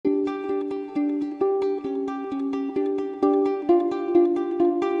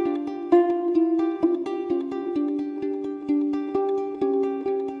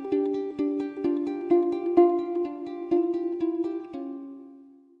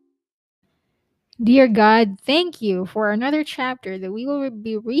Dear God, thank you for another chapter that we will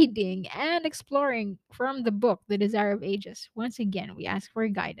be reading and exploring from the book, The Desire of Ages. Once again, we ask for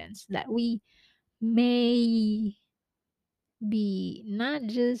guidance that we may be not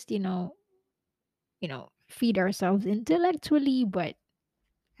just, feed ourselves intellectually, but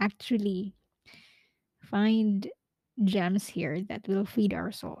actually find gems here that will feed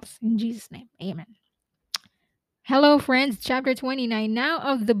our souls. In Jesus' name, amen. Hello, friends. Chapter 29 now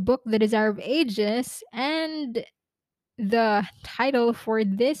of the book, The Desire of Ages. And the title for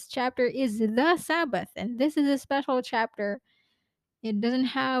this chapter is The Sabbath. And this is a special chapter. It doesn't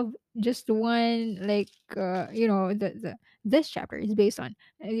have just one, like, this chapter is based on.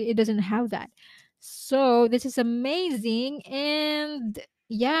 It doesn't have that. So this is amazing. And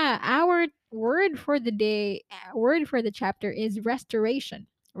yeah, our word for the chapter is restoration.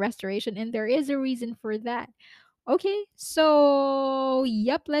 Restoration. And there is a reason for that. Okay, so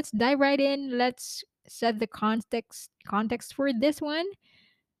yep, let's dive right in. Let's set the context for this one.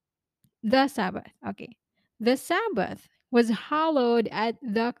 The Sabbath. Okay. The Sabbath was hallowed at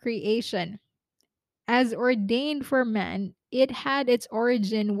the creation. As ordained for man, it had its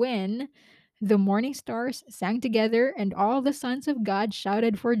origin when the morning stars sang together and all the sons of God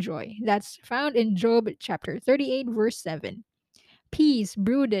shouted for joy. That's found in Job chapter 38, verse 7. Peace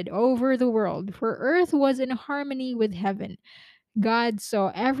brooded over the world, for earth was in harmony with heaven. God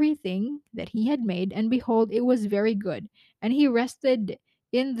saw everything that he had made, and behold, it was very good. And he rested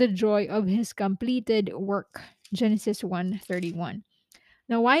in the joy of his completed work. Genesis 1:31.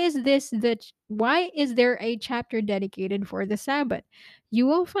 Now, why is there a chapter dedicated for the Sabbath? You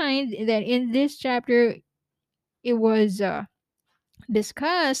will find that in this chapter it was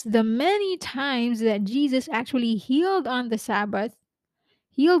discussed the many times that Jesus actually healed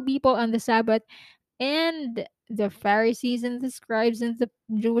people on the Sabbath, and the Pharisees and the scribes and the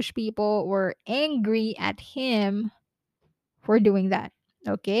Jewish people were angry at him for doing that.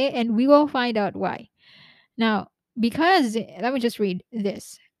 Okay, and we will find out why. Now, because, let me just read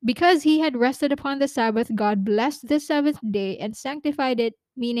this. Because he had rested upon the Sabbath, God blessed the seventh day and sanctified it,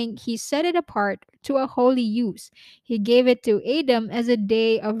 meaning he set it apart to a holy use. He gave it to Adam as a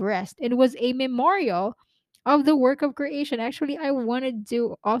day of rest. It was a memorial of the work of creation. Actually, I wanted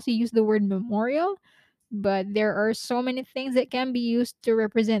to also use the word memorial, but there are so many things that can be used to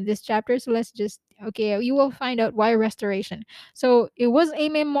represent this chapter. So let's just, okay, you will find out why restoration. So it was a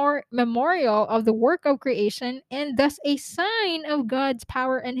memorial of the work of creation and thus a sign of God's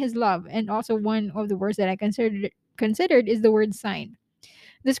power and his love. And also, one of the words that I considered is the word sign.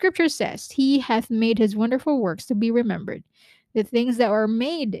 The scripture says, he hath made his wonderful works to be remembered. The things that are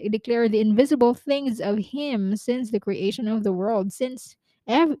made declare the invisible things of him since the creation of the world, since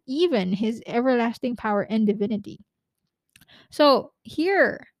even his everlasting power and divinity. So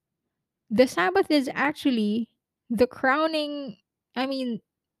here, the Sabbath is actually the crowning. I mean,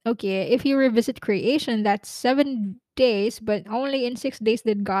 okay, if you revisit creation, that's 7 days, but only in 6 days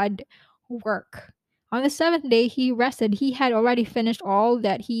did God work. On the seventh day, he rested. He had already finished all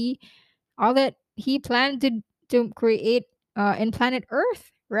that he planned to create in planet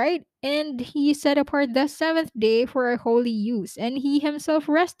Earth, right? And he set apart the seventh day for a holy use, and he himself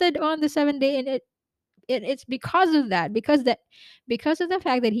rested on the seventh day, and it's because of that, because of the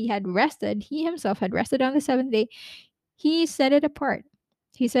fact that he had rested, he himself had rested on the seventh day. He set it apart.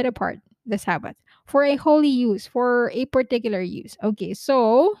 He set apart the Sabbath for a holy use, for a particular use. Okay,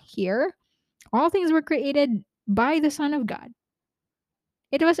 so here, all things were created by the Son of God.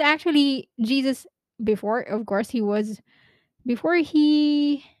 It was actually Jesus before, of course, before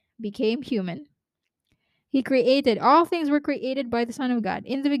he became human. He created, all things were created by the Son of God.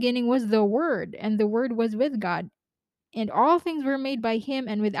 In the beginning was the Word, and the Word was with God. And all things were made by him,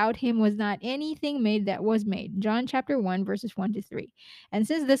 and without him was not anything made that was made. John chapter 1, verses 1 to 3. And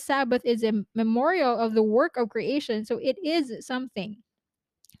since the Sabbath is a memorial of the work of creation, so it is something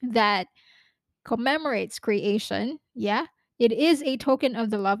that commemorates creation. Yeah. It is a token of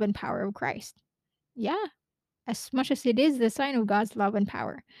the love and power of Christ. Yeah. As much as it is the sign of God's love and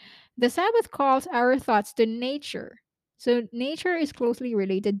power. The Sabbath calls our thoughts to nature. So nature is closely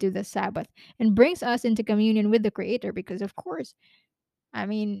related to the Sabbath and brings us into communion with the Creator because, of course, I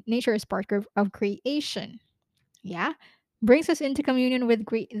mean, nature is part of creation. Yeah. Brings us into communion with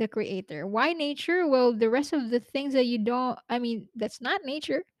the Creator. Why nature? Well, the rest of the things that you don't, I mean, that's not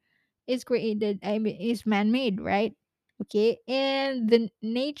nature, is created, I mean, is man made, right? Okay. And the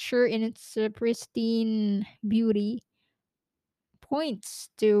nature in its pristine beauty points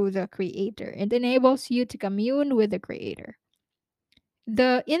to the Creator. It enables you to commune with the Creator.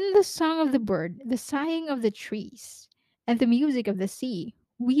 In the song of the bird, the sighing of the trees, and the music of the sea,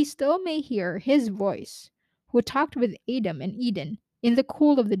 we still may hear his voice, who talked with Adam and Eden in the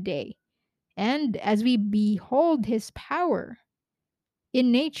cool of the day. And as we behold his power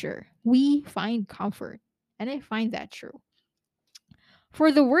in nature, we find comfort. And I find that true.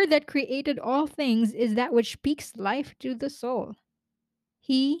 For the word that created all things is that which speaks life to the soul.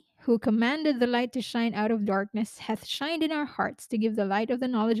 He who commanded the light to shine out of darkness hath shined in our hearts to give the light of the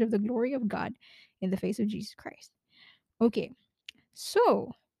knowledge of the glory of God in the face of Jesus Christ. Okay,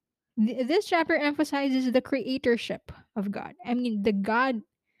 so this chapter emphasizes the creatorship of God. I mean, the God,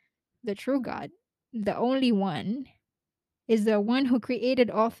 the true God, the only one, is the one who created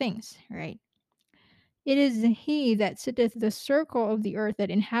all things, right? It is he that sitteth the circle of the earth, that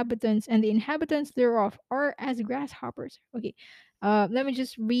inhabitants and the inhabitants thereof are as grasshoppers. Okay. Let me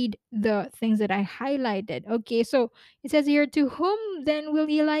just read the things that I highlighted. Okay, so it says here, to whom then will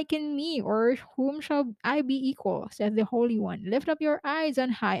ye liken me, or whom shall I be equal? Saith the Holy One. Lift up your eyes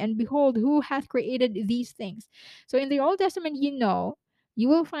on high, and behold, who hath created these things. So in the Old Testament, you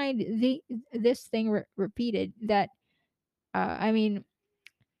will find this thing repeated that, I mean,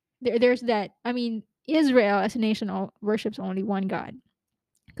 there's that, I mean, Israel as a nation worships only one God.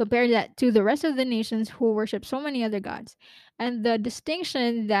 Compare that to the rest of the nations who worship so many other gods. And the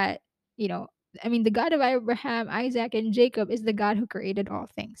distinction that, you know, I mean, the God of Abraham, Isaac, and Jacob is the God who created all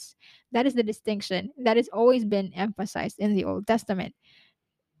things. That is the distinction that has always been emphasized in the Old Testament.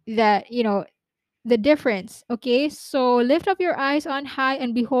 That, the difference. Okay, so lift up your eyes on high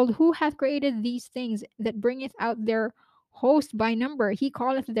and behold who hath created these things, that bringeth out their host by number. He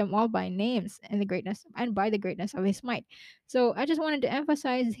calleth them all by names, and the greatness and by the greatness of his might. So I just wanted to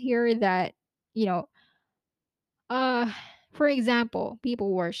emphasize here that, you know uh for example,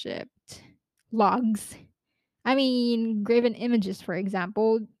 people worshipped logs, I mean graven images, for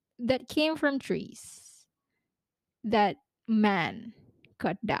example, that came from trees that man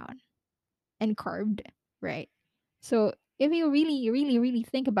cut down and carved, right? So if you really, really, really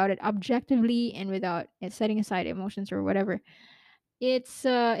think about it objectively and without it setting aside emotions or whatever, it's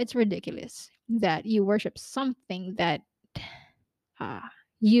ridiculous that you worship something that uh,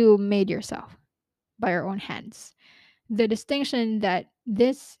 you made yourself by your own hands. The distinction that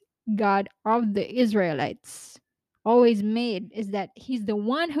this God of the Israelites always made is that he's the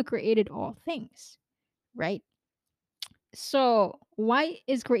one who created all things, right? So why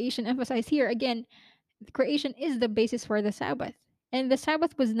is creation emphasized here? Again, creation is the basis for the Sabbath. And the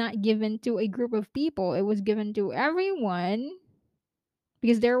Sabbath was not given to a group of people, it was given to everyone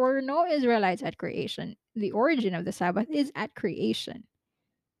because there were no Israelites at creation. The origin of the Sabbath is at creation,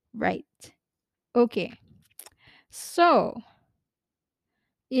 right? Okay, so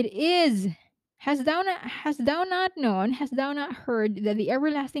it is. Hast thou not known, hast thou not heard that the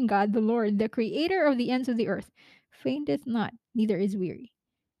everlasting God, the Lord, the creator of the ends of the earth, fainteth not, neither is weary.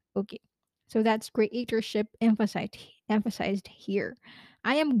 Okay. So that's creatorship emphasized here.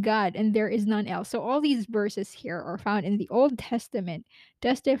 I am God and there is none else. So all these verses here are found in the Old Testament,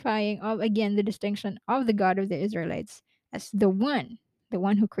 testifying of again the distinction of the God of the Israelites as the one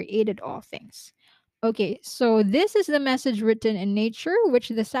who created all things. Okay, so this is the message written in nature, which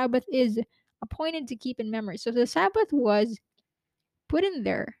the Sabbath is appointed to keep in memory. So the Sabbath was put in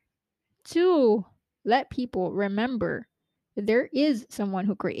there to let people remember that there is someone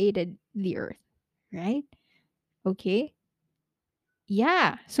who created the earth, right? Okay.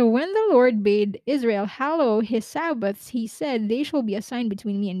 Yeah. So when the Lord bade Israel hallow his Sabbaths, he said, "They shall be a sign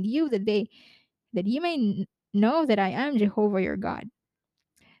between me and you, that ye may know that I am Jehovah your God."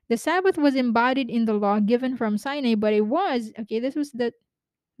 The Sabbath was embodied in the law given from Sinai, but it was okay. This was the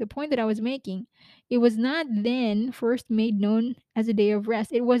point that I was making. It was not then first made known as a day of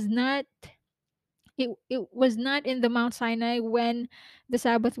rest. It was not in the Mount Sinai when the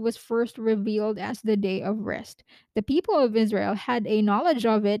Sabbath was first revealed as the day of rest. The people of Israel had a knowledge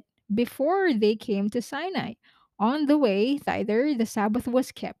of it before they came to Sinai. On the way thither, the Sabbath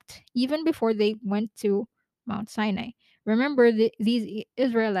was kept, even before they went to Mount Sinai. Remember, these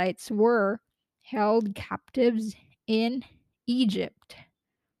Israelites were held captives in Egypt,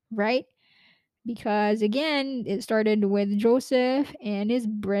 right? Because again, it started with Joseph and his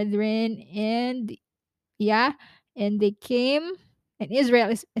brethren, and yeah, and they came, and Israel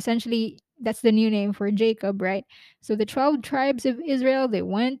is essentially that's the new name for Jacob, right? So the 12 tribes of Israel, they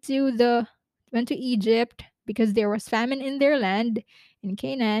went to Egypt because there was famine in their land in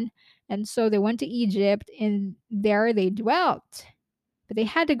Canaan, and so they went to Egypt and there they dwelt. But they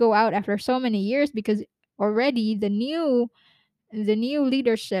had to go out after so many years because already the new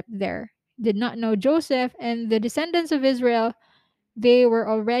leadership there did not know Joseph, and the descendants of Israel, they were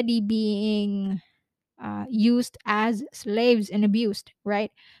already being used as slaves and abused,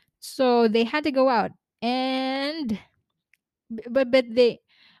 right? So they had to go out, and but they,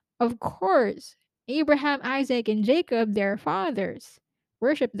 of course, Abraham, Isaac, and Jacob, their fathers,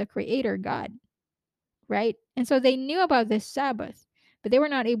 worshiped the Creator God, right? And so they knew about this Sabbath, but they were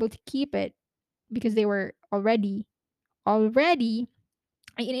not able to keep it because they were already in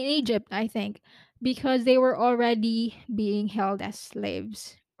Egypt, I think, because they were already being held as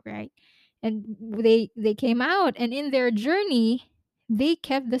slaves, right? And they came out, and in their journey, they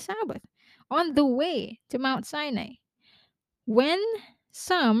kept the Sabbath on the way to Mount Sinai. When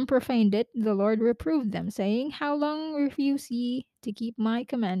some profaned it, the Lord reproved them, saying, "How long refuse ye to keep my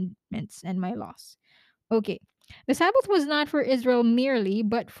commandments and my laws?" Okay. The Sabbath was not for Israel merely,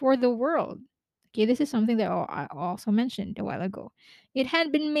 but for the world. Okay, this is something that I also mentioned a while ago. It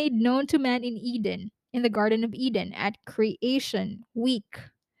had been made known to man in Eden, in the Garden of Eden, at creation week.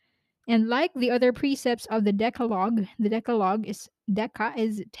 And like the other precepts of the Decalogue is Deca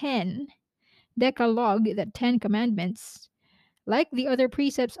is 10. Decalogue, the 10 commandments. Like the other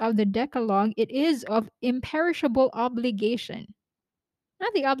precepts of the Decalogue, it is of imperishable obligation,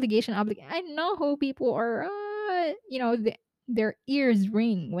 not the obligation. I know how people are, their ears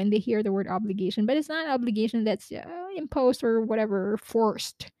ring when they hear the word obligation, but it's not obligation that's imposed or whatever,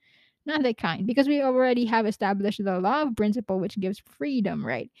 forced. Not that kind, because we already have established the love principle, which gives freedom,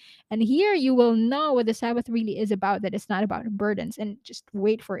 right? And here you will know what the Sabbath really is about, that it's not about burdens, and just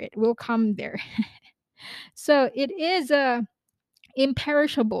wait for it. We'll come there. So it is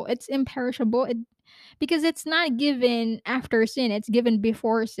imperishable. It's imperishable. Because it's not given after sin, it's given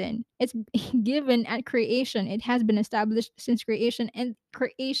before sin. It's given at creation. It has been established since creation, and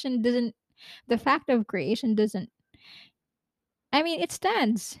creation doesn't, the fact of creation doesn't, I mean, it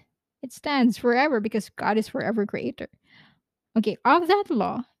stands. It stands forever because God is forever creator. Okay, of that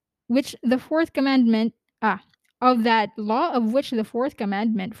law, which the fourth commandment, ah, of that law of which the fourth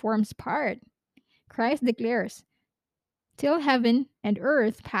commandment forms part, Christ declares, "Till heaven and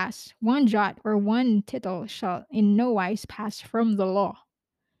earth pass, one jot or one tittle shall in no wise pass from the law."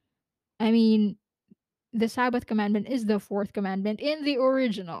 I mean, the Sabbath commandment is the fourth commandment in the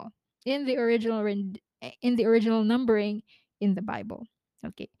original, in the original numbering in the Bible.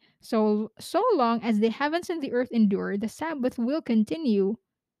 Okay, so long as the heavens and the earth endure, the Sabbath will continue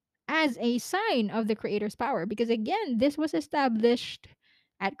as a sign of the Creator's power. Because again, this was established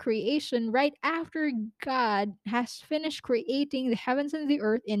at creation right after God has finished creating the heavens and the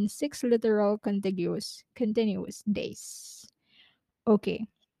earth in 6 literal continuous days. Okay.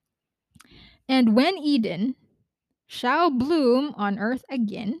 And when Eden shall bloom on earth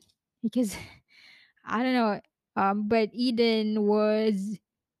again, because I don't know, but Eden was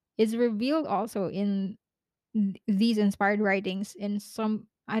is revealed also in these inspired writings in some,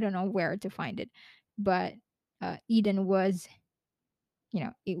 I don't know where to find it, but Eden was,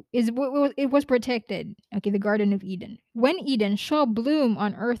 it was protected. Okay, the Garden of Eden. When Eden shall bloom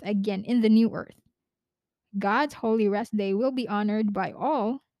on earth again in the new earth, God's holy rest day will be honored by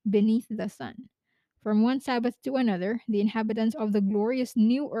all beneath the sun. From one Sabbath to another, the inhabitants of the glorious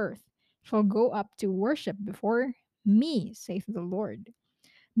new earth shall go up to worship before me, saith the Lord.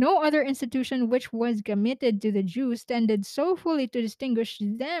 No other institution which was committed to the Jews tended so fully to distinguish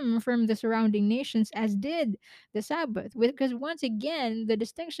them from the surrounding nations as did the Sabbath. Because once again, the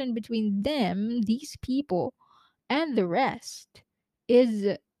distinction between them, these people, and the rest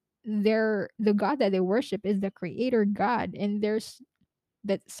is the God that they worship is the creator God. And there's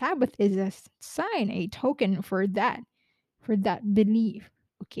that Sabbath is a sign, a token for that belief.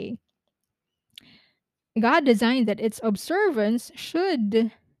 Okay. God designed that its observance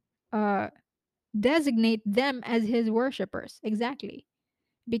should uh designate them as his worshippers. Exactly.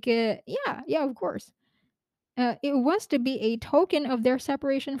 Because yeah, of course. It was to be a token of their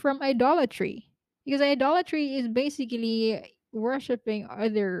separation from idolatry. Because idolatry is basically worshiping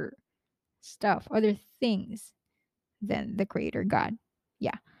other stuff, other things than the creator God.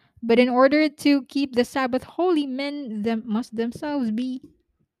 Yeah. But in order to keep the Sabbath holy, men must themselves be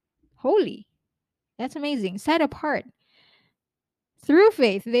holy. That's amazing. Set apart. Through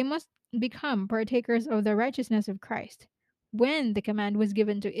faith, they must become partakers of the righteousness of Christ. When the command was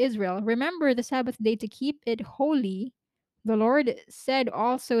given to Israel, remember the Sabbath day to keep it holy, the Lord said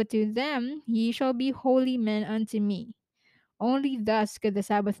also to them, "Ye shall be holy men unto me." Only thus could the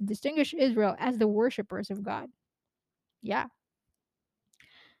Sabbath distinguish Israel as the worshippers of God. Yeah.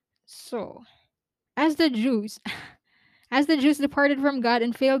 So, as the Jews, as the Jews departed from God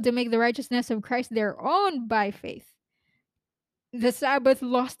and failed to make the righteousness of Christ their own by faith, The Sabbath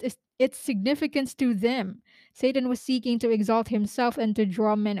lost its significance to them. Satan was seeking to exalt himself and to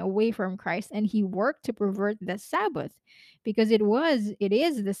draw men away from Christ, and he worked to pervert the Sabbath because it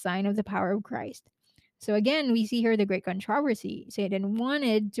is the sign of the power of Christ. So again, we see here the great controversy. Satan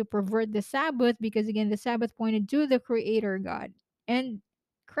wanted to pervert the Sabbath because again, the Sabbath pointed to the Creator God and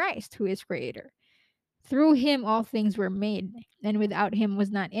Christ, who is Creator. Through him, all things were made, and without him was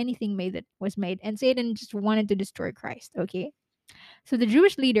not anything made that was made. And Satan just wanted to destroy Christ. Okay, so the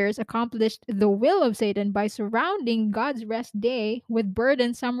Jewish leaders accomplished the will of Satan by surrounding God's rest day with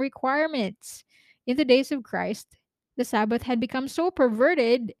burdensome requirements. In the days of Christ, the Sabbath had become so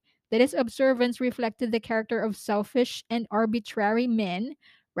perverted that its observance reflected the character of selfish and arbitrary men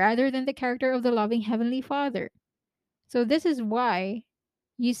rather than the character of the loving Heavenly Father. So, this is why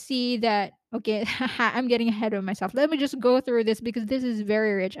you see that. Okay, I'm getting ahead of myself. Let me just go through this because this is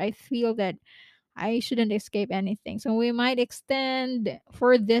very rich. I feel that I shouldn't escape anything. So we might extend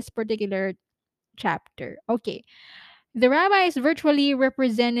for this particular chapter. Okay. The rabbis virtually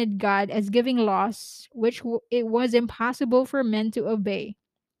represented God as giving laws which it was impossible for men to obey.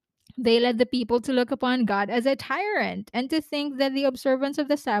 They led the people to look upon God as a tyrant and to think that the observance of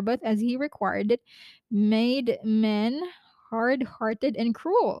the Sabbath, as he required it, made men hard hearted and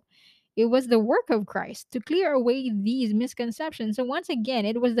cruel. It was the work of Christ to clear away these misconceptions. So, once again,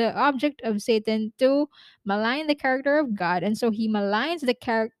 it was the object of Satan to malign the character of God. And so he maligns the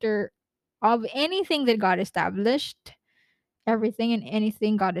character of anything that God established, everything and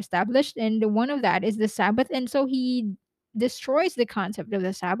anything God established. And one of that is the Sabbath. And so he destroys the concept of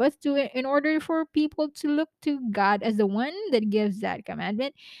the Sabbath in order for people to look to God as the one that gives that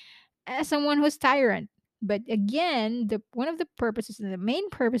commandment, as someone who's tyrant. But again, the one of the purposes and the main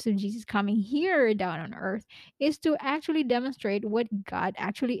purpose of Jesus coming here down on earth is to actually demonstrate what God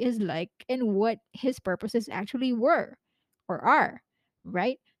actually is like and what his purposes actually were or are,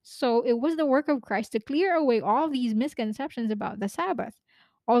 right? So it was the work of Christ to clear away all these misconceptions about the Sabbath.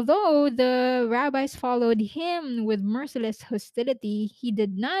 Although the rabbis followed him with merciless hostility, he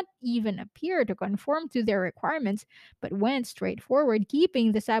did not even appear to conform to their requirements but went straight forward,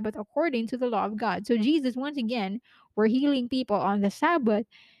 keeping the Sabbath according to the law of God. So Jesus, once again, were healing people on the Sabbath,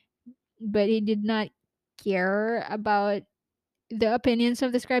 but he did not care about the opinions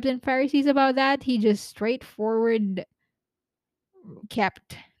of the scribes and Pharisees about that. He just straightforward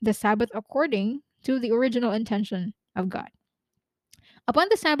kept the Sabbath according to the original intention of God. Upon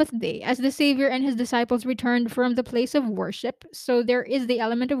the Sabbath day, as the Savior and his disciples returned from the place of worship, so there is the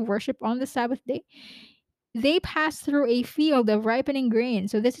element of worship on the Sabbath day, they passed through a field of ripening grain.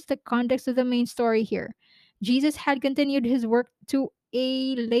 So, this is the context of the main story here. Jesus had continued his work to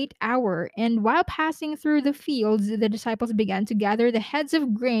a late hour, and while passing through the fields, the disciples began to gather the heads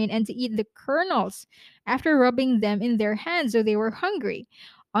of grain and to eat the kernels after rubbing them in their hands, so they were hungry.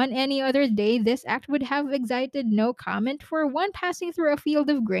 On any other day, this act would have excited no comment, for one passing through a field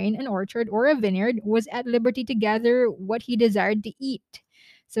of grain, an orchard, or a vineyard was at liberty to gather what he desired to eat.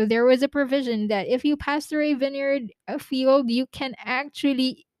 So there was a provision that if you pass through a vineyard, a field, you can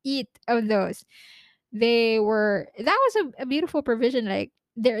actually eat of those. That was a beautiful provision. Like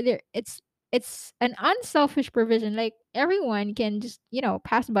there it's an unselfish provision. Like everyone can just,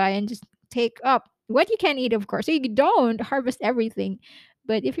 pass by and just take up what you can eat, of course. So you don't harvest everything.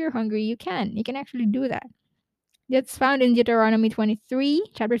 But if you're hungry, you can. You can actually do that. That's found in Deuteronomy 23,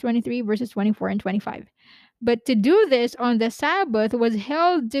 chapter 23, verses 24 and 25. But to do this on the Sabbath was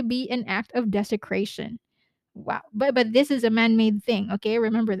held to be an act of desecration. Wow. But this is a man-made thing, okay?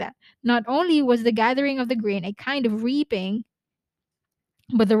 Remember that. Not only was the gathering of the grain a kind of reaping,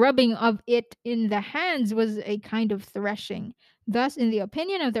 but the rubbing of it in the hands was a kind of threshing. Thus, in the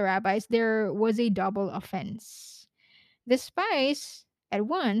opinion of the rabbis, there was a double offense. The spies at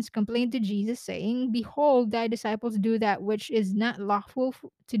once complained to Jesus, saying, "Behold, thy disciples do that which is not lawful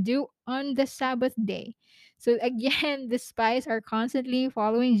to do on the Sabbath day." So again, the spies are constantly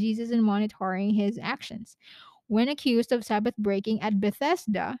following Jesus and monitoring his actions. When accused of Sabbath breaking at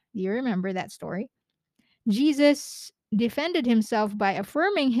Bethesda, do you remember that story? Jesus defended himself by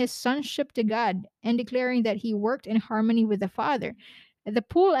affirming his sonship to God and declaring that he worked in harmony with the Father. At the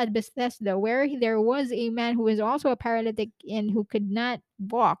pool at Bethesda, where there was a man who was also a paralytic and who could not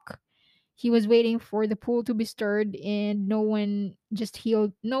walk, he was waiting for the pool to be stirred, and no one just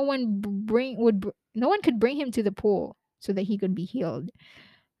healed. No one could bring him to the pool so that he could be healed.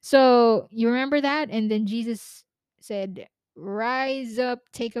 So you remember that, and then Jesus said, "Rise up,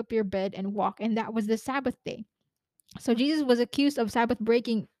 take up your bed, and walk." And that was the Sabbath day. So Jesus was accused of Sabbath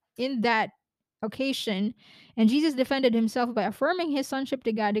breaking in that occasion, and Jesus defended himself by affirming his sonship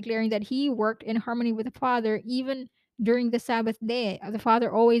to God, declaring that he worked in harmony with the Father, even during the Sabbath day. The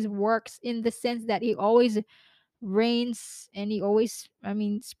Father always works in the sense that He always rains and He always,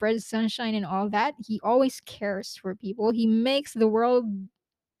 spreads sunshine and all that. He always cares for people. He makes the world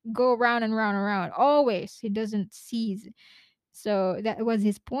go round and round and round. Always. He doesn't cease. So that was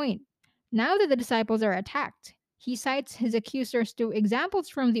his point. Now that the disciples are attacked, he cites his accusers to examples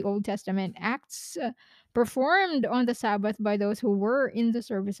from the Old Testament, acts performed on the Sabbath by those who were in the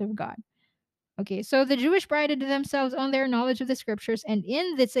service of God. Okay, so the Jewish prided themselves on their knowledge of the scriptures, and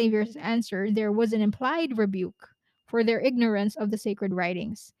in the Savior's answer, there was an implied rebuke for their ignorance of the sacred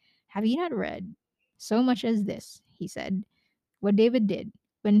writings. Have you not read so much as this? He said, what David did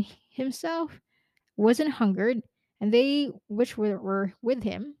when himself wasn't hungered, and they which were with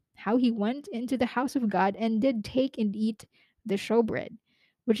him, how he went into the house of God and did take and eat the showbread,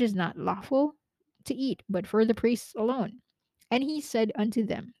 which is not lawful to eat, but for the priests alone. And he said unto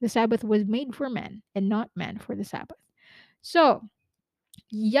them, the Sabbath was made for man, and not man for the Sabbath. So,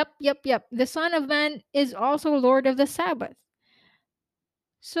 yep. The Son of Man is also Lord of the Sabbath.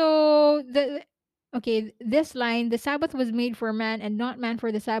 So this line, the Sabbath was made for man and not man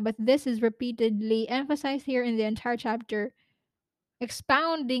for the Sabbath, this is repeatedly emphasized here in the entire chapter,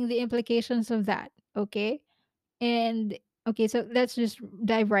 expounding the implications of that. Okay. And okay, so let's just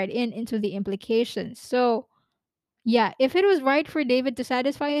dive right into the implications. So yeah, if it was right for David to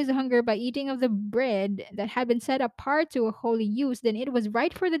satisfy his hunger by eating of the bread that had been set apart to a holy use, then it was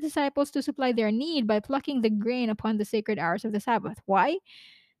right for the disciples to supply their need by plucking the grain upon the sacred hours of the Sabbath. Why?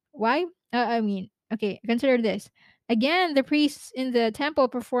 Why? Okay, consider this. Again, the priests in the temple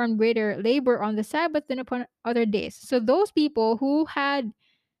performed greater labor on the Sabbath than upon other days. So those people who had,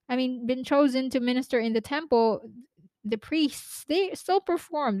 been chosen to minister in the temple, the priests, they still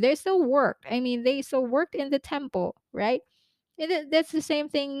performed, they still worked. They still worked in the temple, right? And that's the same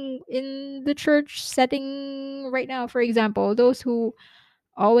thing in the church setting right now. For example, those who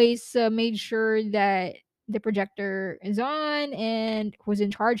always made sure that the projector is on and who's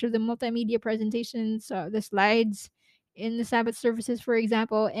in charge of the multimedia presentations, the slides in the Sabbath services, for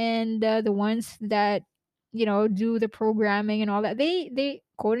example, and the ones that do the programming and all that. They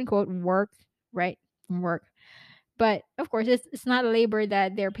quote unquote work, right? Work, but of course it's not a labor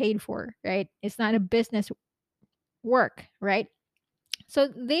that they're paid for, right? It's not a business work, right? So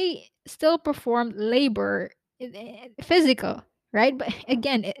they still perform labor, physical, right? But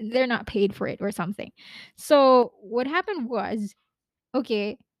again, they're not paid for it or something. So what happened was,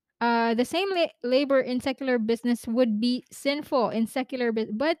 okay, the same labor in secular business would be sinful in secular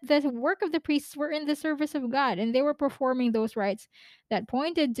business, but the work of the priests were in the service of God, and they were performing those rites that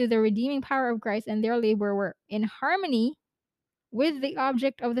pointed to the redeeming power of Christ, and their labor were in harmony with the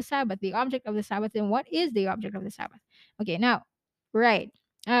object of the Sabbath. The object of the Sabbath. And what is the object of the Sabbath? Okay, now, right.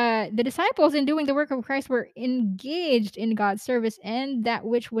 The disciples, in doing the work of Christ, were engaged in God's service, and that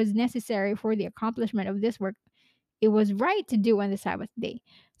which was necessary for the accomplishment of this work, it was right to do on the Sabbath day.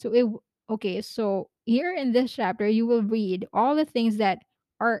 So okay, so here in this chapter, you will read all the things that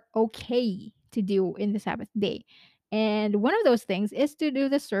are okay to do in the Sabbath day. And one of those things is to do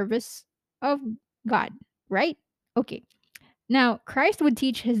the service of God, right? Okay. Now, Christ would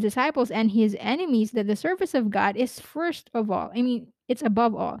teach his disciples and his enemies that the service of God is first of all. It's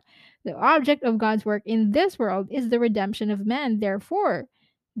above all. The object of God's work in this world is the redemption of man. Therefore,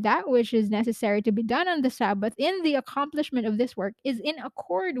 that which is necessary to be done on the Sabbath in the accomplishment of this work is in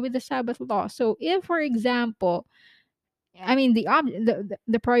accord with the Sabbath law. So, if, for example,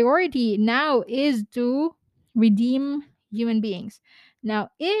 the priority now is to redeem human beings. Now,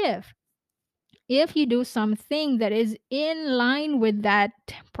 if you do something that is in line with that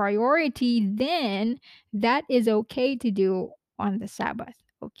priority, then that is okay to do on the Sabbath.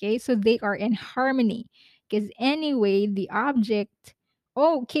 Okay, so they are in harmony. Because anyway, the object,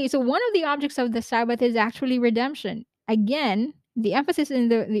 okay, so one of the objects of the Sabbath is actually redemption. Again, the emphasis in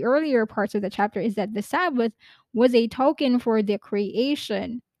the earlier parts of the chapter is that the Sabbath was a token for the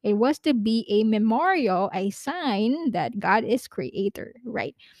creation. It was to be a memorial, a sign that God is creator,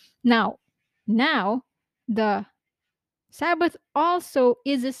 right? Now, the Sabbath also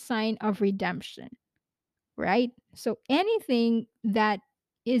is a sign of redemption, right? So anything that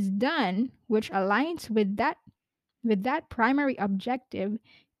is done which aligns with that primary objective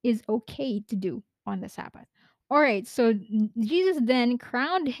is okay to do on the Sabbath. All right, so Jesus then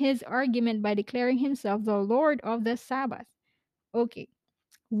crowned his argument by declaring himself the Lord of the Sabbath. Okay.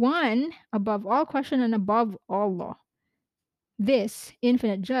 One, above all question and above all law. This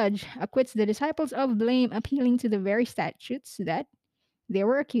infinite judge acquits the disciples of blame, appealing to the very statutes that they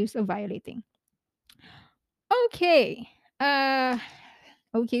were accused of violating. Okay. Uh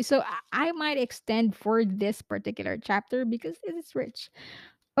Okay, so I might extend for this particular chapter because it is rich.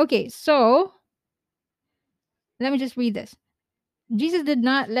 Okay, so let me just read this. Jesus did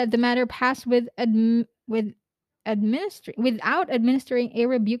not let the matter pass without administering a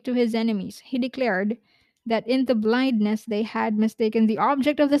rebuke to his enemies. He declared that in the blindness they had mistaken the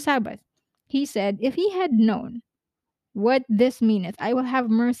object of the Sabbath. He said, if he had known what this meaneth, I will have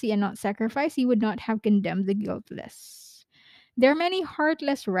mercy and not sacrifice, he would not have condemned the guiltless. Their many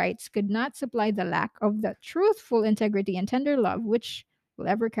heartless rites could not supply the lack of the truthful integrity and tender love which will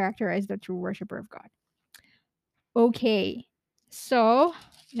ever characterize the true worshiper of God. Okay, so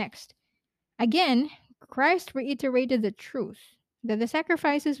next. Again, Christ reiterated the truth that the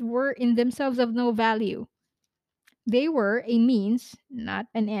sacrifices were in themselves of no value. They were a means, not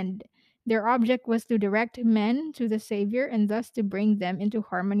an end. Their object was to direct men to the Savior and thus to bring them into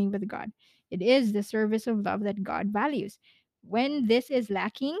harmony with God. It is the service of love that God values. When this is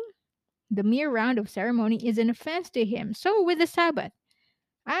lacking, the mere round of ceremony is an offense to Him. So with the Sabbath.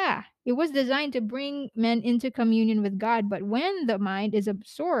 It was designed to bring men into communion with God, but when the mind is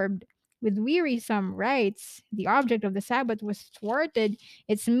absorbed with wearisome rites, the object of the Sabbath was thwarted.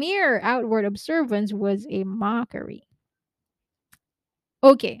 Its mere outward observance was a mockery.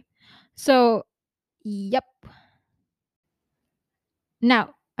 Okay, so yep.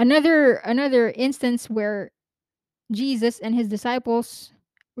 Now another instance where Jesus and his disciples,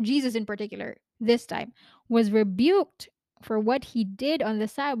 Jesus in particular, this time was rebuked for what he did on the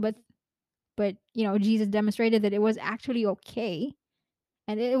Sabbath, but Jesus demonstrated that it was actually okay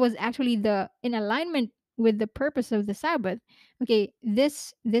and it was actually the in alignment with the purpose of the Sabbath. Okay,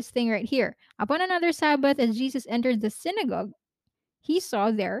 this thing right here. Upon another Sabbath, as Jesus entered the synagogue, he saw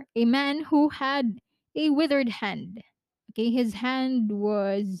there a man who had a withered hand. Okay, his hand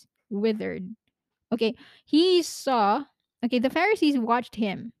was withered. Okay, he saw, okay, the Pharisees watched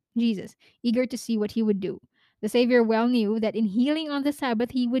him, Jesus, eager to see what he would do. The Savior well knew that in healing on the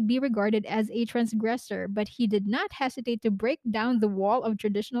Sabbath he would be regarded as a transgressor, but he did not hesitate to break down the wall of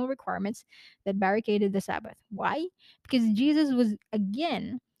traditional requirements that barricaded the Sabbath. Why? Because Jesus was,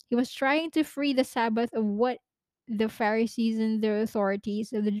 again, he was trying to free the Sabbath of what the Pharisees and the authorities,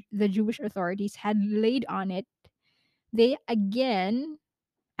 the Jewish authorities, had laid on it. They, again,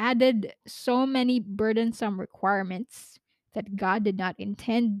 added so many burdensome requirements that God did not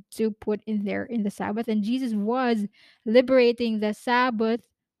intend to put in there in the Sabbath. And Jesus was liberating the Sabbath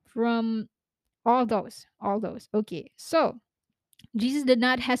from all those. All those. Okay. So Jesus did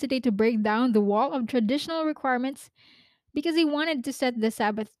not hesitate to break down the wall of traditional requirements because he wanted to set the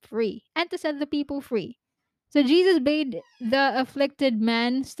Sabbath free and to set the people free. So Jesus bade the afflicted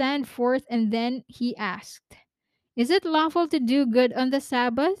man stand forth and then he asked, is it lawful to do good on the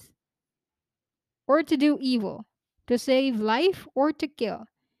Sabbath or to do evil, to save life or to kill?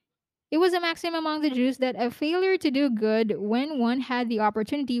 It was a maxim among the Jews that a failure to do good when one had the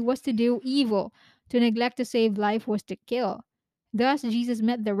opportunity was to do evil. To neglect to save life was to kill. Thus, Jesus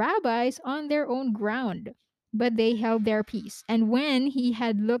met the rabbis on their own ground, but they held their peace. And when he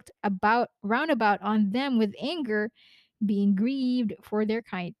had looked about round about on them with anger, being grieved for their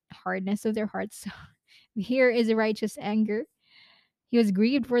kind hardness of their hearts. Here is a righteous anger. He was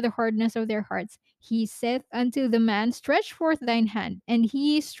grieved for the hardness of their hearts. He saith unto the man, stretch forth thine hand. And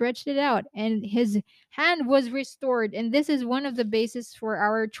he stretched it out, and his hand was restored. And this is one of the basis for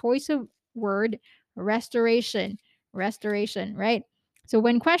our choice of word, restoration. Restoration, right? So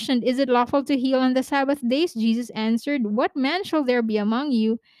when questioned, is it lawful to heal on the Sabbath days? Jesus answered, what man shall there be among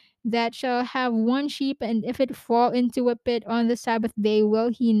you that shall have one sheep, and if it fall into a pit on the Sabbath day, will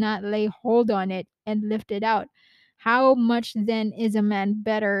he not lay hold on it and lift it out? How much then is a man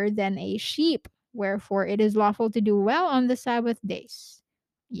better than a sheep? Wherefore it is lawful to do well on the Sabbath days.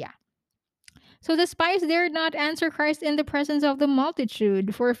 Yeah. So the spies dared not answer Christ in the presence of the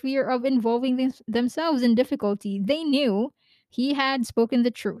multitude for fear of involving themselves in difficulty. They knew he had spoken the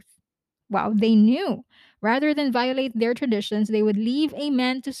truth. Wow, they knew. Rather than violate their traditions, they would leave a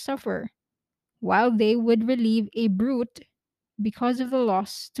man to suffer, while they would relieve a brute because of the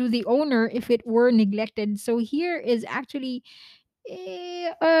loss to the owner if it were neglected. So here is actually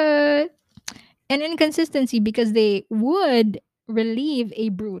eh, uh, an inconsistency because they would relieve a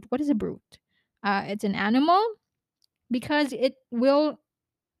brute. What is a brute? It's an animal because it will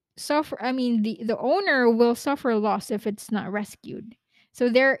suffer. I mean, the owner will suffer loss if it's not rescued. So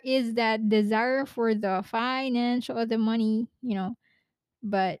there is that desire for the financial or the money,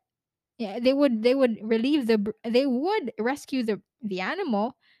 but yeah, they would relieve they would rescue the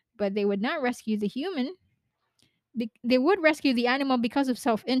animal, but they would not rescue the human. They would rescue the animal because of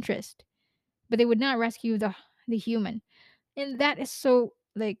self interest, but they would not rescue the human. And that is so.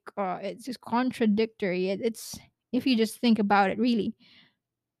 it's just contradictory. It's if you just think about it, really.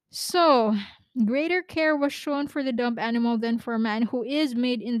 So, greater care was shown for the dumb animal than for man who is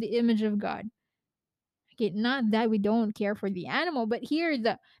made in the image of God. Okay, not that we don't care for the animal, but here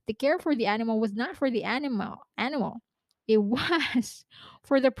the care for the animal was not for the animal. It was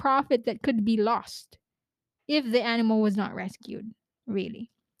for the profit that could be lost if the animal was not rescued,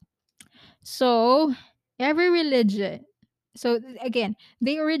 really. So, every religion. So again,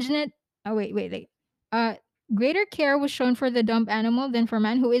 they originate. Oh wait. Uh, greater care was shown for the dumb animal than for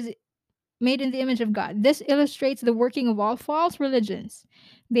man who is made in the image of God. This illustrates the working of all false religions.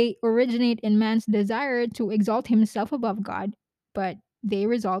 They originate in man's desire to exalt himself above God, but they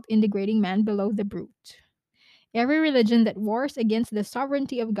result in degrading man below the brute. Every religion that wars against the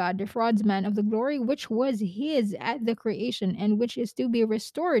sovereignty of God defrauds man of the glory which was his at the creation and which is to be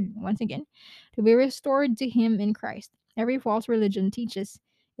restored, once again, to be restored to him in Christ. Every false religion teaches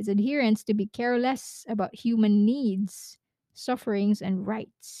its adherents to be careless about human needs, sufferings, and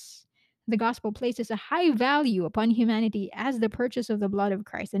rights. The gospel places a high value upon humanity as the purchase of the blood of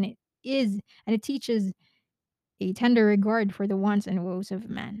Christ, and it teaches a tender regard for the wants and woes of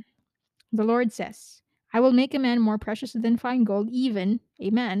man. The Lord says, I will make a man more precious than fine gold, even a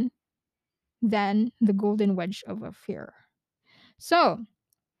man than the golden wedge of a fir. So,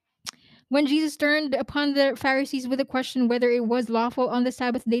 when Jesus turned upon the Pharisees with a question whether it was lawful on the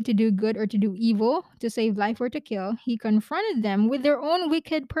Sabbath day to do good or to do evil, to save life or to kill, he confronted them with their own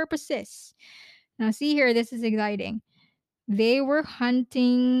wicked purposes. Now, see here, this is exciting. They were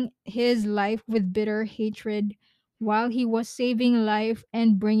hunting his life with bitter hatred while he was saving life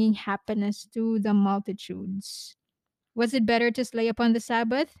and bringing happiness to the multitudes. Was it better to slay upon the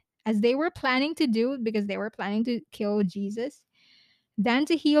Sabbath, as they were planning to do because they were planning to kill Jesus, than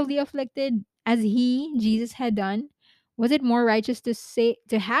to heal the afflicted, as Jesus, had done? Was it more righteous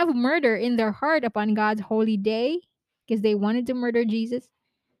to have murder in their heart upon God's holy day, because they wanted to murder Jesus,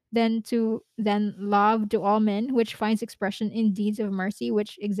 than love to all men, which finds expression in deeds of mercy,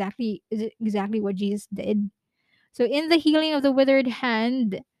 which exactly what Jesus did? So in the healing of the withered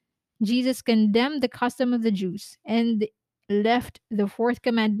hand, Jesus condemned the custom of the Jews and left the fourth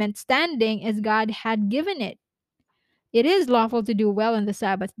commandment standing as God had given it. It is lawful to do well on the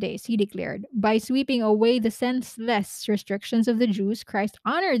Sabbath days, he declared. By sweeping away the senseless restrictions of the Jews, Christ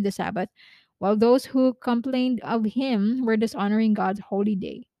honored the Sabbath, while those who complained of him were dishonoring God's holy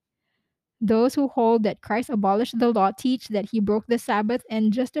day. Those who hold that Christ abolished the law teach that he broke the Sabbath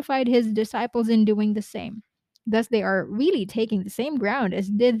and justified his disciples in doing the same. Thus, they are really taking the same ground as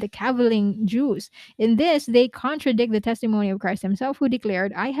did the cavilling Jews. In this, they contradict the testimony of Christ himself, who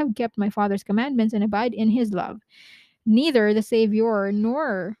declared, I have kept my Father's commandments and abide in his love. Neither the Savior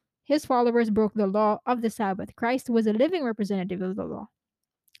nor his followers broke the law of the Sabbath. Christ was a living representative of the law.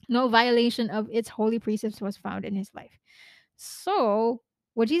 No violation of its holy precepts was found in his life. So,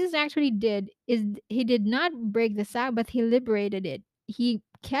 what Jesus actually did is he did not break the Sabbath, he liberated it. He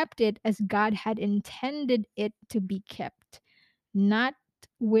kept it as God had intended it to be kept, not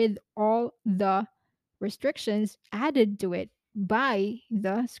with all the restrictions added to it by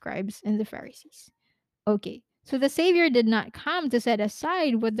the scribes and the Pharisees. Okay, so the Savior did not come to set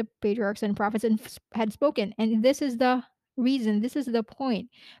aside what the patriarchs and prophets had spoken. And this is the reason, this is the point.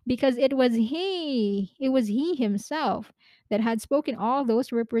 Because it was He Himself that had spoken all those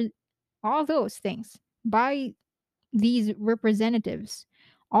things by these representatives.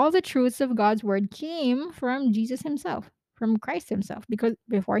 All the truths of God's word came from Jesus Himself, from Christ Himself, because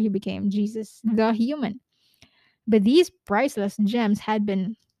before He became Jesus the human. But these priceless gems had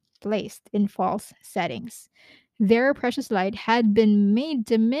been placed in false settings. Their precious light had been made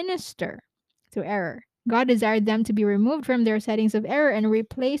to minister to error. God desired them to be removed from their settings of error and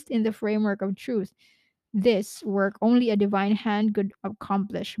replaced in the framework of truth. This work only a divine hand could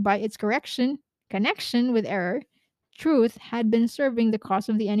accomplish. By its connection with error, truth had been serving the cause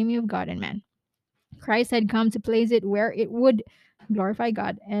of the enemy of God and man. Christ had come to place it where it would glorify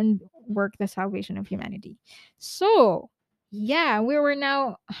God and work the salvation of humanity. So, yeah, we're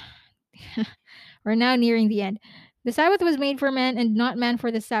now nearing the end. The Sabbath was made for man and not man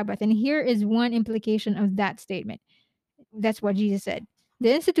for the Sabbath. And here is one implication of that statement. That's what Jesus said.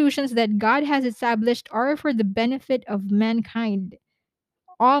 The institutions that God has established are for the benefit of mankind,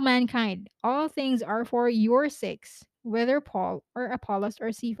 all mankind. All things are for your sakes, whether Paul or Apollos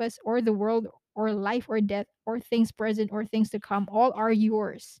or Cephas or the world or life or death or things present or things to come, all are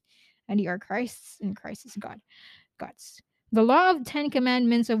yours. And you are Christ's, and Christ is God's. The law of 10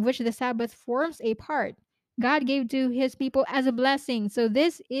 commandments, of which the Sabbath forms a part, God gave to his people as a blessing. So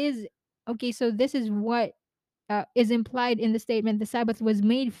this is what is implied in the statement, the Sabbath was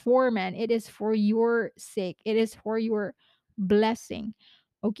made for man. It is for your sake, it is for your blessing.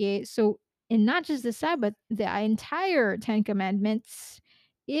 Okay, so, and not just the Sabbath, the entire Ten Commandments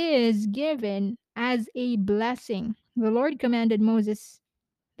is given as a blessing. The Lord commanded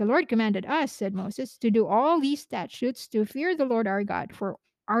us, said Moses, to do all these statutes, to fear the Lord our God for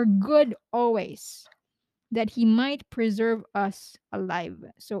our good always, that he might preserve us alive.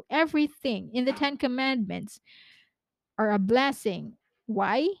 So everything in the Ten Commandments are a blessing.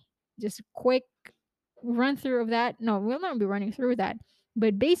 Why? Just a quick run through of that. No, we'll not be running through that.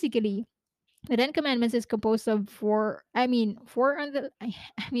 But basically, the Ten Commandments is composed of four. I mean, four on the. I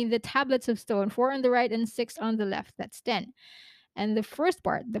mean, the tablets of stone, four on the right and six on the left. That's 10. And the first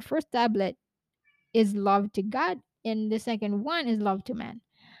part, the first tablet, is love to God, and the second one is love to man.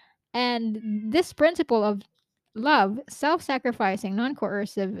 And this principle of love, self sacrificing, non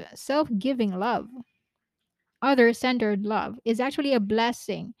coercive, self giving love, other centered love, is actually a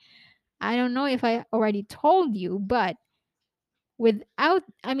blessing. I don't know if I already told you, but it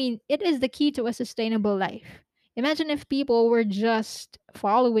is the key to a sustainable life. Imagine if people were just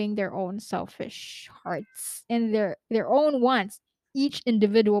following their own selfish hearts and their own wants. Each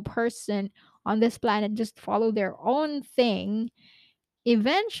individual person on this planet just follow their own thing.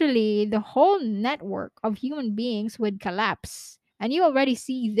 Eventually, the whole network of human beings would collapse. And you already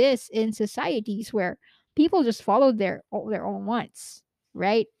see this in societies where people just follow their own wants,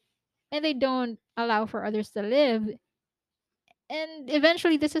 right? And they don't allow for others to live. And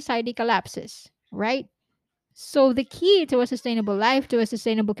eventually, the society collapses, right? So, the key to a sustainable life, to a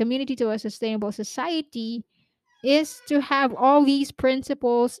sustainable community, to a sustainable society is to have all these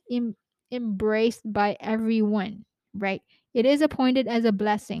principles embraced by everyone, right? It is appointed as a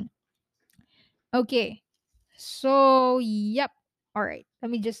blessing. Okay. So, yep. All right.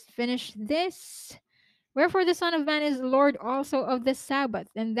 Let me just finish this. Wherefore the Son of Man is Lord also of the Sabbath,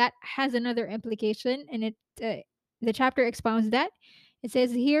 and that has another implication, and the chapter expounds that. It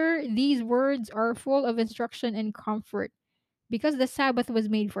says here, these words are full of instruction and comfort. Because the Sabbath was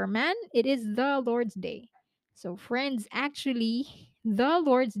made for man, it is the Lord's day. So, friends, actually, the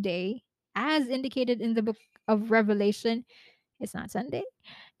Lord's day, as indicated in the book of Revelation, it's not Sunday.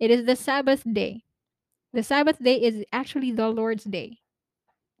 It is the Sabbath day. The Sabbath day is actually the Lord's day.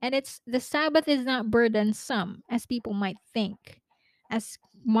 And it's the Sabbath is not burdensome as people might think, as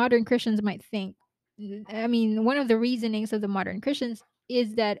modern Christians might think. I mean, one of the reasonings of the modern Christians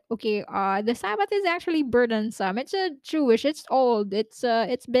is that okay, the Sabbath is actually burdensome. It's a Jewish, it's old.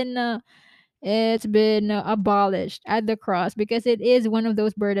 It's been abolished at the cross because it is one of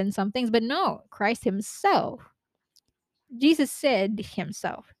those burdensome things. But no, Christ himself, Jesus said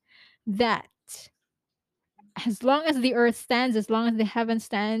himself that as long as the earth stands, as long as the heaven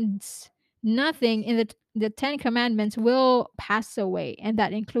stands, nothing in the Ten Commandments will pass away, and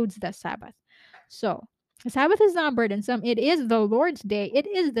that includes the Sabbath. So, the Sabbath is not burdensome. It is the Lord's day. It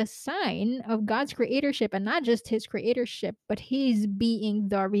is the sign of God's creatorship, and not just his creatorship, but his being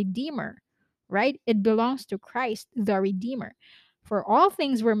the Redeemer, right? It belongs to Christ, the Redeemer. For all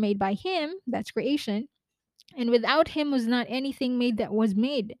things were made by him, that's creation, and without him was not anything made that was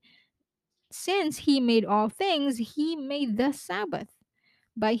made. Since he made all things, he made the Sabbath.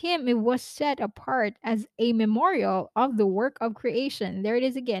 By him, it was set apart as a memorial of the work of creation. There it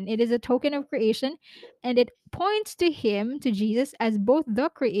is again. It is a token of creation, and it points to him, to Jesus, as both the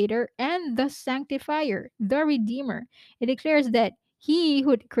creator and the sanctifier, the redeemer. It declares that he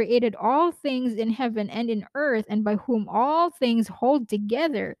who created all things in heaven and in earth, and by whom all things hold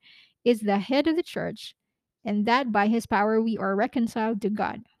together, is the head of the church, and that by his power we are reconciled to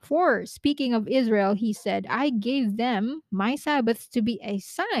God. For speaking of Israel, he said, I gave them my Sabbaths to be a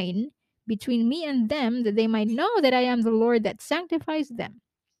sign between me and them, that they might know that I am the Lord that sanctifies them.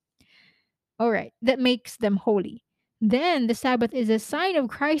 All right, that makes them holy. Then the Sabbath is a sign of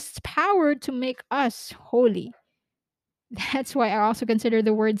Christ's power to make us holy. That's why I also consider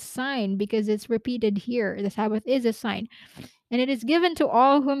the word sign, because it's repeated here. The Sabbath is a sign. And it is given to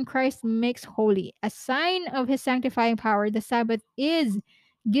all whom Christ makes holy. A sign of his sanctifying power, the Sabbath is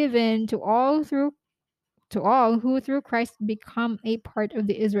given to all who through Christ become a part of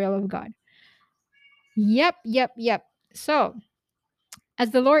the Israel of God. Yep. So,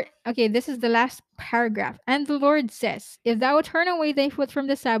 as the Lord, okay, this is the last paragraph. And the Lord says, if thou turn away thy foot from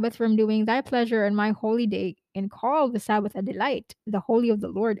the Sabbath, from doing thy pleasure in my holy day, and call the Sabbath a delight, the holy of the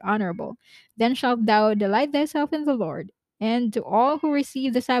Lord honorable, then shalt thou delight thyself in the Lord. And to all who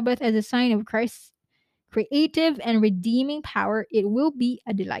receive the Sabbath as a sign of Christ's creative and redeeming power, it will be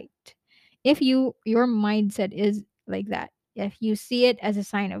a delight. If your mindset is like that, if you see it as a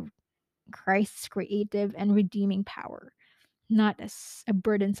sign of Christ's creative and redeeming power, not as a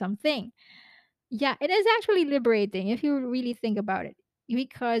burdensome thing. Yeah, it is actually liberating if you really think about it.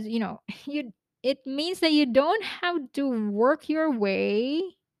 Because, you it means that you don't have to work your way,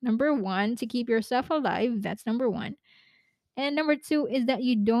 number 1, to keep yourself alive. That's number 1. And number 2 is that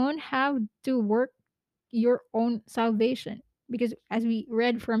you don't have to work your own salvation. Because as we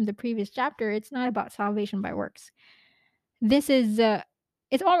read from the previous chapter, it's not about salvation by works. This is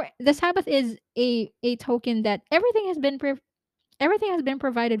it's all the Sabbath is a token that everything has been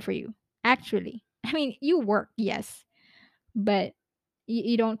provided for you. Actually, I mean, you work, yes, but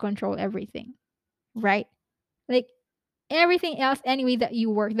you don't control everything, right? Like everything else, anyway, that you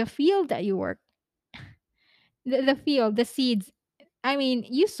work, the field that you work, the field, the seeds. I mean,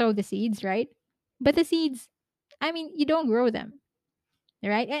 you sow the seeds, right? But the seeds, I mean, you don't grow them,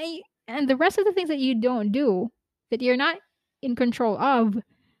 right? And the rest of the things that you don't do, that you're not in control of,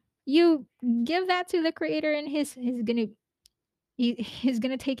 you give that to the creator, and he's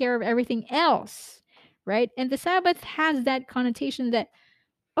gonna take care of everything else, right? And the Sabbath has that connotation that,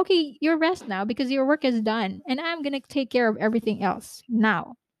 okay, your rest now because your work is done, and I'm gonna take care of everything else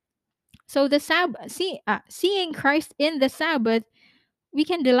now. So the Sabbath, seeing Christ in the Sabbath, we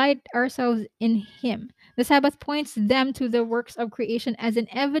can delight ourselves in him. The Sabbath points them to the works of creation as an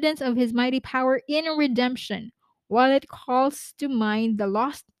evidence of his mighty power in redemption. While it calls to mind the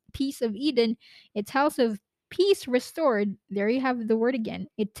lost peace of Eden, it tells of peace restored. There you have the word again.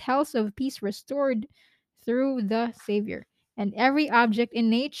 It tells of peace restored through the Savior. And every object in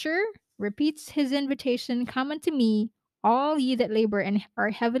nature repeats his invitation, come unto me, all ye that labor and are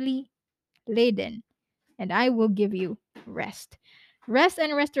heavily laden, and I will give you rest. Rest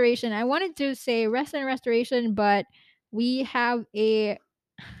and restoration. I wanted to say rest and restoration, but we have a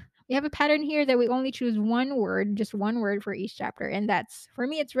we have a pattern here that we only choose one word, just one word for each chapter, and that's, for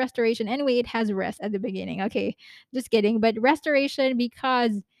me, it's restoration. Anyway, it has rest at the beginning. Okay, just kidding, but restoration,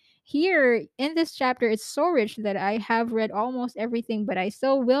 because here in this chapter it's so rich that I have read almost everything, but I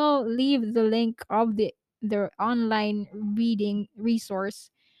still will leave the link of the online reading resource.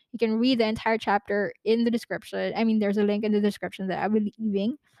 You can read the entire chapter in the description. I mean, there's a link in the description that I will be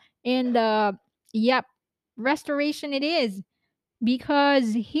leaving. And yep, restoration it is,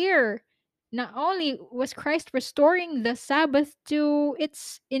 because here not only was Christ restoring the Sabbath to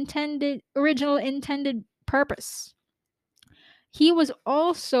its original intended purpose, he was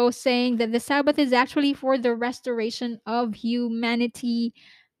also saying that the Sabbath is actually for the restoration of humanity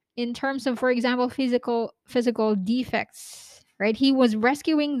in terms of, for example, physical defects, right? He was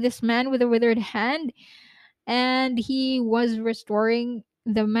rescuing this man with a withered hand, and he was restoring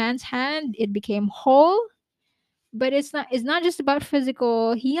the man's hand. It became whole, but it's not just about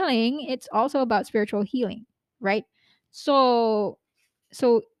physical healing, it's also about spiritual healing, right? So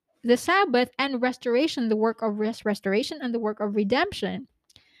so the Sabbath and restoration, the work of restoration and the work of redemption,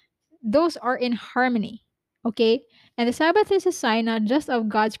 those are in harmony, okay? And the Sabbath is a sign not just of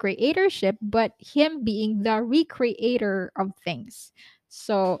God's creatorship, but him being the recreator of things.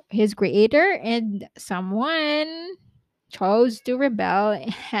 So his creator and someone chose to rebel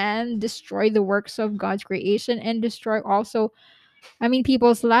and destroy the works of God's creation, and destroy also, I mean,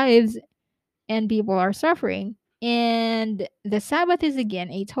 people's lives, and people are suffering. And the Sabbath is again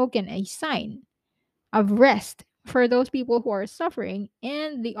a token, a sign of rest for those people who are suffering.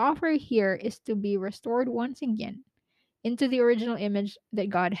 And the offer here is to be restored once again into the original image that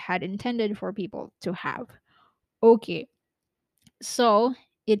God had intended for people to have. Okay, so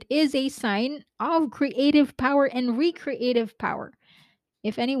it is a sign of creative power and recreative power.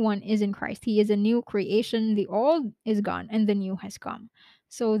 If anyone is in Christ, he is a new creation. The old is gone and the new has come.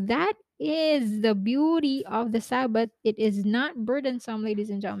 So that is the beauty of the Sabbath. It is not burdensome, ladies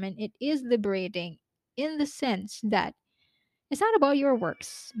and gentlemen. It is liberating in the sense that it's not about your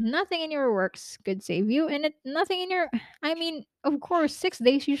works. Nothing in your works could save you, and nothing in your. I mean, of course, 6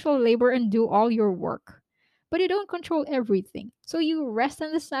 days you shall labor and do all your work, but you don't control everything. So you rest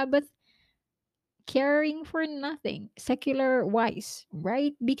on the Sabbath, caring for nothing secular wise,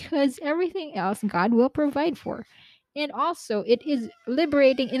 right? Because everything else God will provide for. And also, it is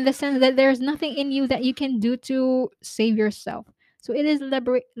liberating in the sense that there's nothing in you that you can do to save yourself. So it is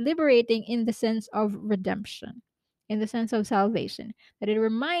liberating in the sense of redemption, in the sense of salvation, that it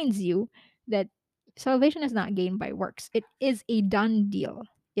reminds you that salvation is not gained by works. It is a done deal.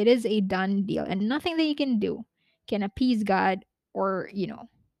 It is a done deal, and nothing that you can do can appease God, or,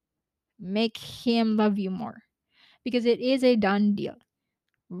 make him love you more, because it is a done deal,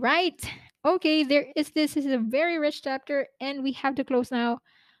 right? Okay, this is a very rich chapter, and we have to close now.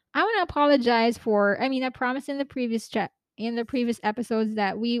 I want to apologize for, I mean, I promised in the previous chat in the previous episodes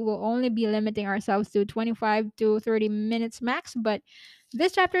that we will only be limiting ourselves to 25 to 30 minutes max, but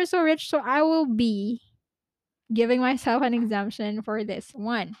this chapter is so rich, so I will be giving myself an exemption for this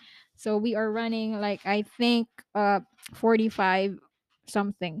one. So we are running like I think 45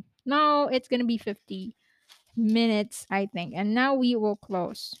 something. No, it's going to be 50 minutes I think. And now we will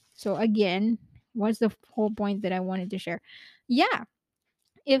close. So again, what's the whole point that I wanted to share? Yeah,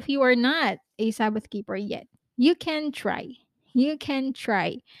 if you are not a Sabbath keeper yet, you can try. You can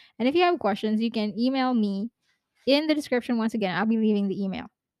try. And if you have questions, you can email me in the description. Once again, I'll be leaving the email.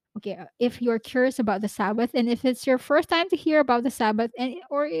 Okay, if you're curious about the Sabbath, and if it's your first time to hear about the Sabbath, and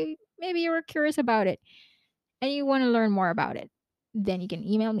or maybe you were curious about it and you want to learn more about it, then you can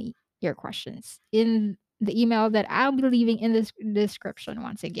email me your questions in the email that I'll be leaving in the description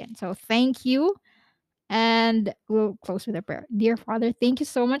once again. So thank you, and we'll close with a prayer. Dear Father, thank you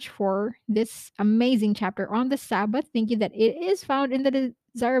so much for this amazing chapter on the Sabbath. Thank you that it is found in the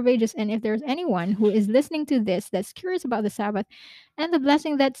Desire of Ages. And if there's anyone who is listening to this that's curious about the Sabbath and the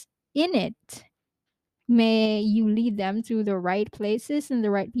blessing that's in it, may you lead them to the right places and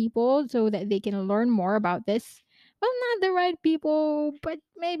the right people so that they can learn more about this. Well, not the right people, but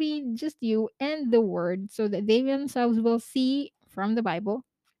maybe just you and the word so that they themselves will see from the Bible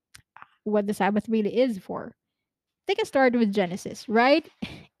what the Sabbath really is for. They can start with Genesis, right?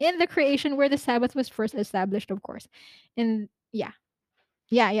 In the creation where the Sabbath was first established, of course. And yeah,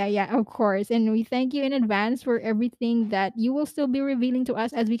 of course. And we thank you in advance for everything that you will still be revealing to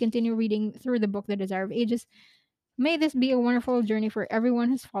us as we continue reading through the book, The Desire of Ages. May this be a wonderful journey for everyone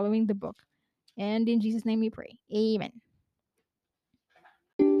who's following the book. And in Jesus' name we pray. Amen.